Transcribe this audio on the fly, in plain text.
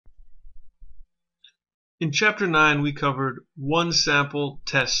In Chapter 9, we covered one sample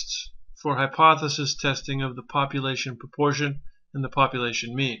tests for hypothesis testing of the population proportion and the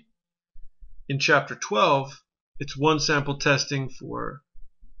population mean. In Chapter 12, it's one sample testing for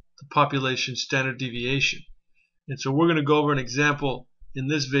the population standard deviation. And so we're going to go over an example in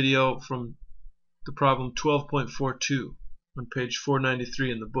this video from the problem 12.42 on page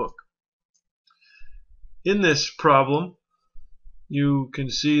 493 in the book. In this problem, you can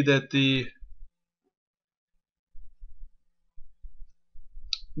see that the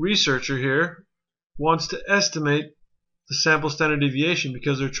researcher here wants to estimate the sample standard deviation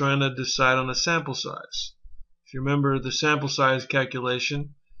because they're trying to decide on a sample size. If you remember the sample size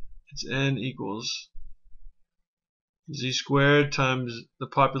calculation, it's n equals z squared times the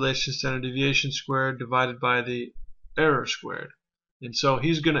population standard deviation squared divided by the error squared. And so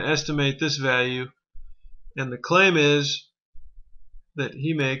he's going to estimate this value, and the claim is that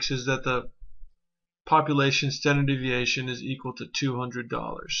he makes is that the population standard deviation is equal to $200.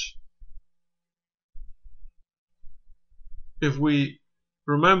 If we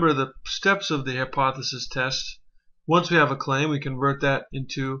remember the steps of the hypothesis test, once we have a claim, we convert that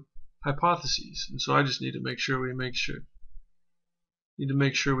into hypotheses. And so I just need to make sure we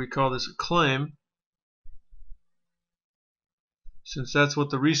call this a claim, since that's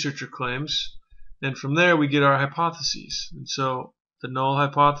what the researcher claims. And from there we get our hypotheses. And so the null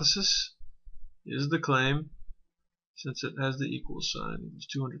hypothesis is the claim, since it has the equal sign. It's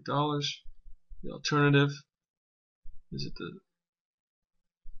 $200. The alternative is that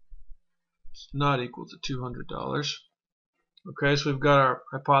it's not equal to $200. Okay, so we've got our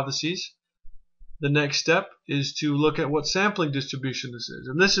hypotheses. The next step is to look at what sampling distribution this is.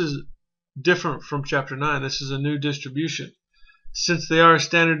 And this is different from Chapter 9. This is a new distribution. Since they are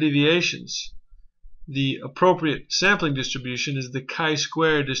standard deviations, the appropriate sampling distribution is the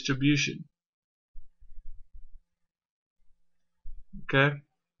chi-square distribution. Okay.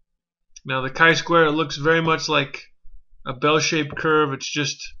 Now the chi-square looks very much like a bell-shaped curve. It's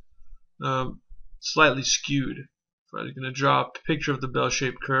just slightly skewed. If I was going to draw a picture of the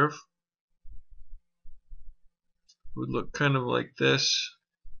bell-shaped curve, it would look kind of like this,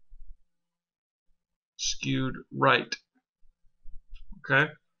 skewed right.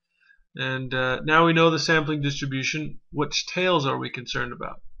 Okay. And now we know the sampling distribution. Which tails are we concerned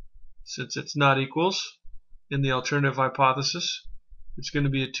about? Since it's not equals in the alternative hypothesis, it's going to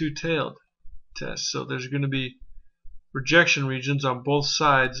be a two-tailed test. So there's going to be rejection regions on both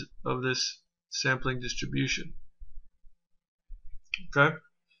sides of this sampling distribution. Okay?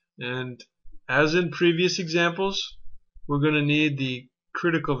 And as in previous examples, we're going to need the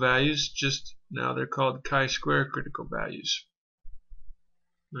critical values. Just now they're called chi-square critical values.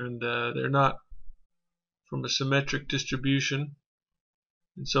 And they're not from a symmetric distribution.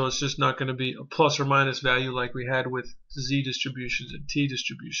 And so it's just not going to be a plus or minus value like we had with z distributions and t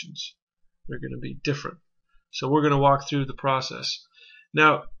distributions. They're going to be different. So we're going to walk through the process.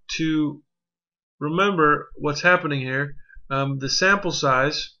 Now, to remember what's happening here, the sample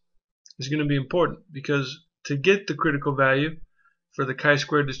size is going to be important, because to get the critical value for the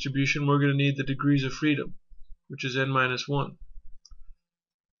chi-square distribution, we're going to need the degrees of freedom, which is n minus 1.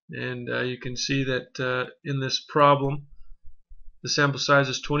 And you can see that in this problem, the sample size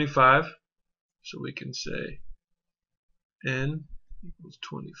is 25, so we can say n equals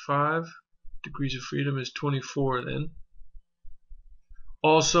 25. Degrees of freedom is 24 then.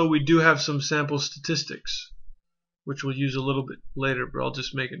 Also, we do have some sample statistics, which we'll use a little bit later, but I'll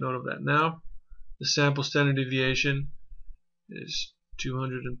just make a note of that now. The sample standard deviation is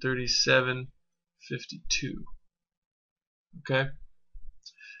 237.52. Okay?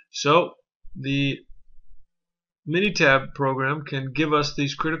 So the Minitab program can give us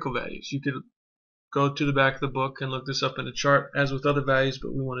these critical values. You could go to the back of the book and look this up in a chart as with other values,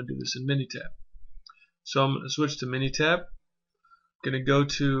 but we want to do this in Minitab. So I'm going to switch to Minitab. I'm going to go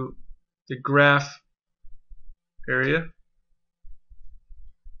to the graph area,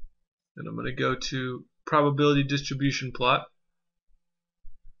 and I'm going to go to probability distribution plot.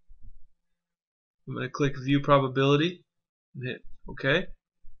 I'm going to click view probability and hit OK.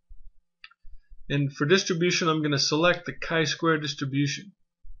 And for distribution, I'm going to select the chi-square distribution.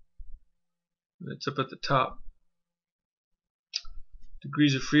 It's up at the top.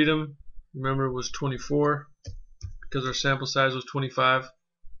 Degrees of freedom, remember, was 24 because our sample size was 25.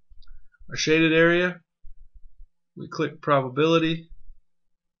 Our shaded area, we click probability.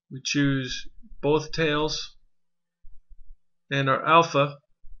 We choose both tails. And our alpha,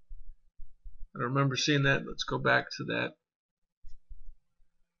 I don't remember seeing that. Let's go back to that.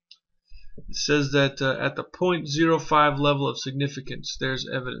 It says that at the 0.05 level of significance, there's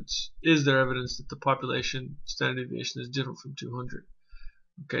evidence. Is there evidence that the population standard deviation is different from 200?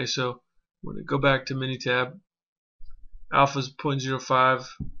 Okay, so when we go back to Minitab, alpha is 0.05.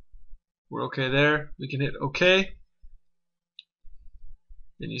 We're okay there. We can hit OK.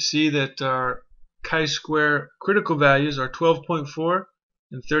 And you see that our chi-square critical values are 12.4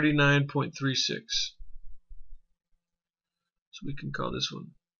 and 39.36. So we can call this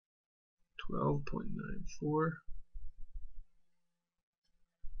one 12.94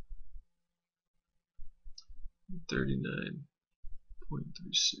 and 39.36.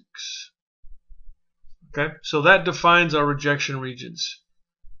 Okay, so that defines our rejection regions.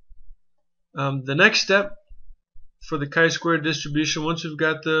 The next step for the chi-square distribution, once we've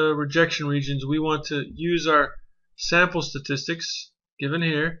got the rejection regions, we want to use our sample statistics given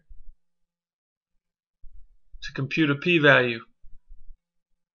here to compute a p-value.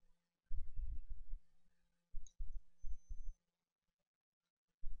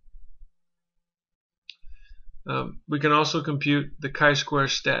 We can also compute the chi-square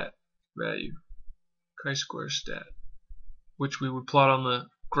stat value, chi-square stat, which we would plot on the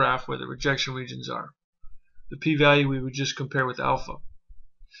graph where the rejection regions are. The p-value we would just compare with alpha.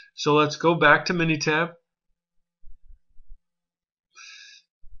 So let's go back to Minitab,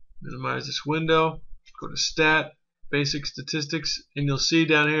 minimize this window, go to stat, basic statistics, and you'll see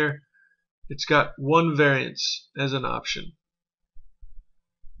down here it's got one variance as an option.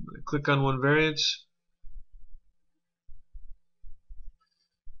 I'm going to click on one variance.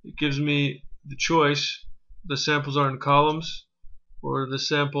 It gives me the choice. The samples are in columns, or the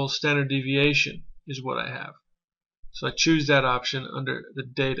sample standard deviation is what I have. So I choose that option under the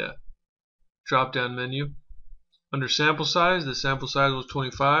data drop down menu. Under sample size, the sample size was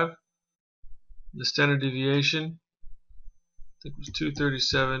 25. The standard deviation, I think, was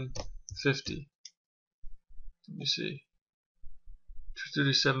 237.50. Let me see,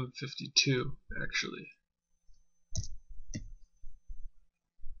 237.52 actually.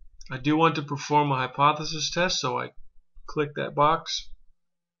 I do want to perform a hypothesis test, so I click that box.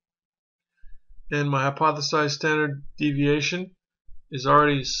 And my hypothesized standard deviation is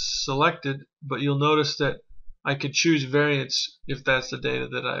already selected, but you'll notice that I could choose variance if that's the data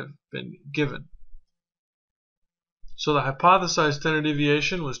that I've been given. So the hypothesized standard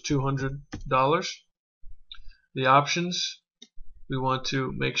deviation was $200. The options, we want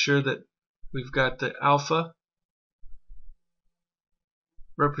to make sure that we've got the alpha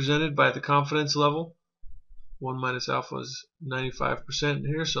represented by the confidence level. 1 minus alpha is 95%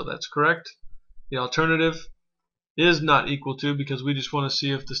 here, so that's correct. The alternative is not equal to, because we just want to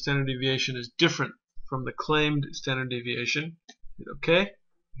see if the standard deviation is different from the claimed standard deviation. Hit OK.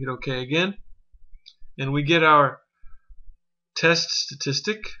 Hit OK again. And we get our test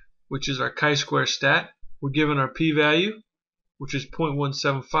statistic, which is our chi-square stat. We're given our p-value, which is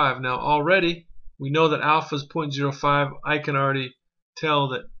 0.175. Now already we know that alpha is 0.05. I can already tell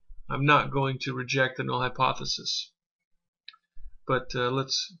that I'm not going to reject the null hypothesis. But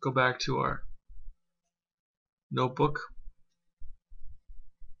let's go back to our notebook.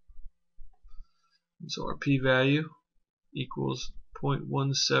 And so our p-value equals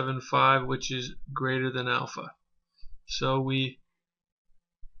 0.175, which is greater than alpha. So we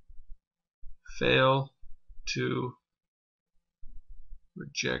fail to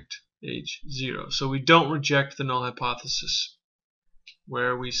reject H0. So we don't reject the null hypothesis,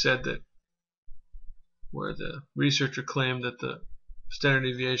 where we said that, where the researcher claimed that the standard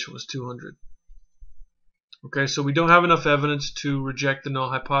deviation was 200. Okay, so we don't have enough evidence to reject the null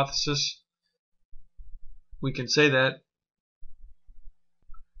hypothesis. We can say that.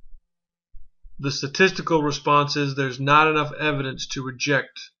 The statistical response is there's not enough evidence to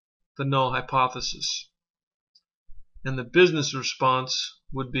reject the null hypothesis. And the business response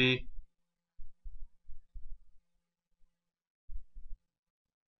would be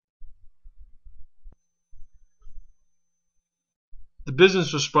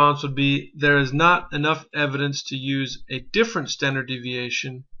there is not enough evidence to use a different standard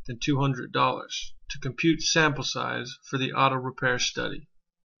deviation than $200 to compute sample size for the auto repair study.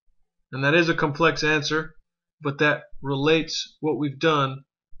 And that is a complex answer, but that relates what we've done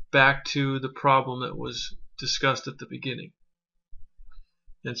back to the problem that was discussed at the beginning.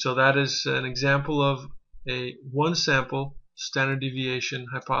 And so that is an example of a one sample standard deviation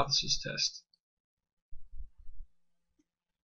hypothesis test.